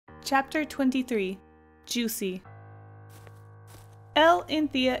Chapter 23 Juicy. Elle,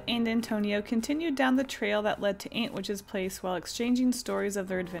 Anthea, and Antonio continued down the trail that led to Aunt Witch's place while exchanging stories of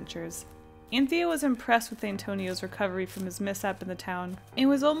their adventures. Anthea was impressed with Antonio's recovery from his mishap in the town, and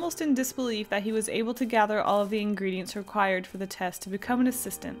was almost in disbelief that he was able to gather all of the ingredients required for the test to become an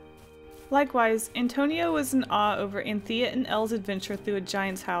assistant. Likewise, Antonio was in awe over Anthea and Elle's adventure through a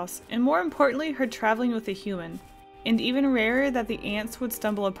giant's house, and more importantly her traveling with a human, and even rarer that the ants would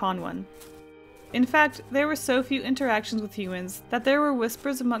stumble upon one. In fact, there were so few interactions with humans that there were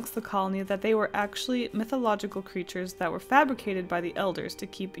whispers amongst the colony that they were actually mythological creatures that were fabricated by the elders to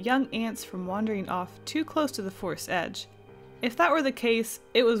keep young ants from wandering off too close to the forest edge. If that were the case,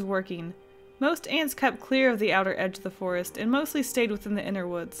 it was working. Most ants kept clear of the outer edge of the forest and mostly stayed within the inner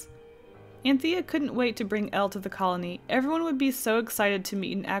woods. Anthea couldn't wait to bring Elle to the colony. Everyone would be so excited to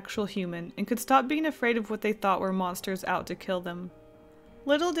meet an actual human and could stop being afraid of what they thought were monsters out to kill them.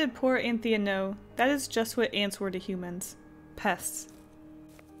 Little did poor Anthea know, that is just what ants were to humans. Pests.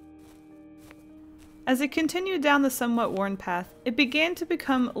 As it continued down the somewhat worn path, it began to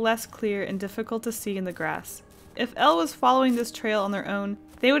become less clear and difficult to see in the grass. If Elle was following this trail on their own,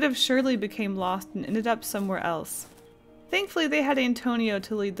 they would have surely become lost and ended up somewhere else. Thankfully they had Antonio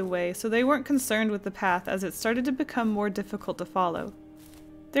to lead the way, so they weren't concerned with the path as it started to become more difficult to follow.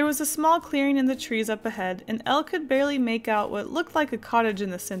 There was a small clearing in the trees up ahead, and Elle could barely make out what looked like a cottage in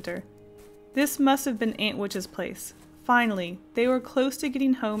the center. This must have been Aunt Witch's place. Finally, they were close to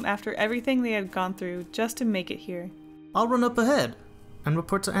getting home after everything they had gone through just to make it here. I'll run up ahead and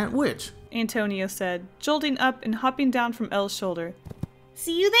report to Aunt Witch, Antonio said, jolting up and hopping down from Elle's shoulder.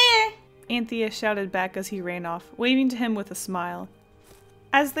 See you there! Anthea shouted back as he ran off, waving to him with a smile.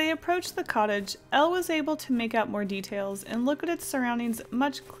 As they approached the cottage, Elle was able to make out more details and look at its surroundings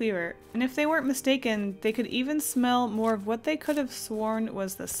much clearer, and if they weren't mistaken, they could even smell more of what they could have sworn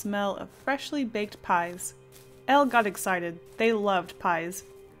was the smell of freshly baked pies. Elle got excited. They loved pies.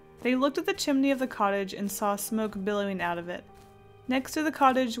 They looked at the chimney of the cottage and saw smoke billowing out of it. Next to the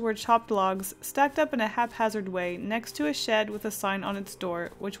cottage were chopped logs, stacked up in a haphazard way next to a shed with a sign on its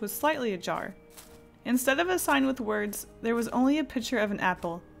door, which was slightly ajar. Instead of a sign with words, there was only a picture of an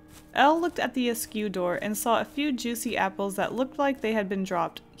apple. Elle looked at the askew door and saw a few juicy apples that looked like they had been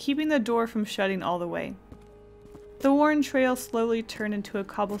dropped, keeping the door from shutting all the way. The worn trail slowly turned into a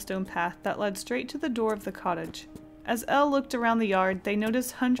cobblestone path that led straight to the door of the cottage. As Elle looked around the yard, they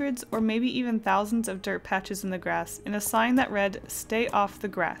noticed hundreds or maybe even thousands of dirt patches in the grass and a sign that read, "Stay off the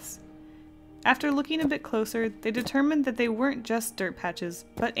grass." After looking a bit closer, they determined that they weren't just dirt patches,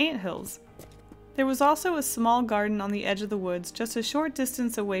 but anthills. There was also a small garden on the edge of the woods just a short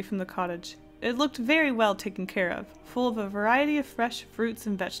distance away from the cottage. It looked very well taken care of, full of a variety of fresh fruits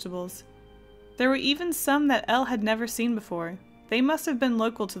and vegetables. There were even some that Elle had never seen before. They must have been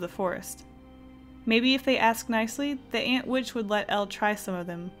local to the forest. Maybe if they asked nicely, the Aunt Witch would let Elle try some of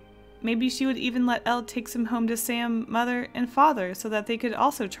them. Maybe she would even let Elle take some home to Sam, Mother, and Father so that they could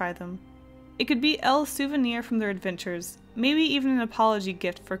also try them. It could be Elle's souvenir from their adventures, maybe even an apology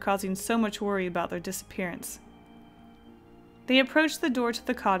gift for causing so much worry about their disappearance. They approached the door to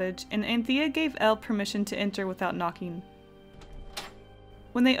the cottage, and Anthea gave Elle permission to enter without knocking.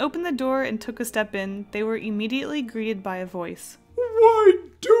 When they opened the door and took a step in, they were immediately greeted by a voice. Why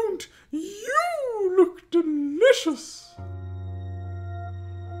don't you look delicious?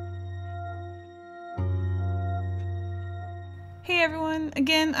 Hey everyone,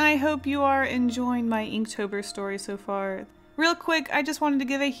 again I hope you are enjoying my Inktober story so far. Real quick, I just wanted to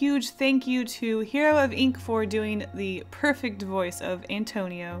give a huge thank you to Hero of Ink for doing the perfect voice of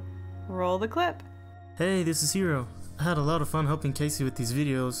Antonio. Roll the clip. Hey, this is Hero. I had a lot of fun helping Kasey with these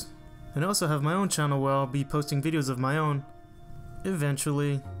videos, and I also have my own channel where I'll be posting videos of my own.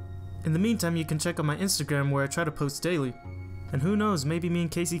 Eventually. In the meantime, you can check out my Instagram where I try to post daily. And who knows, maybe me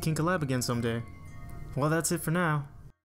and Kasey can collab again someday. Well, that's it for now.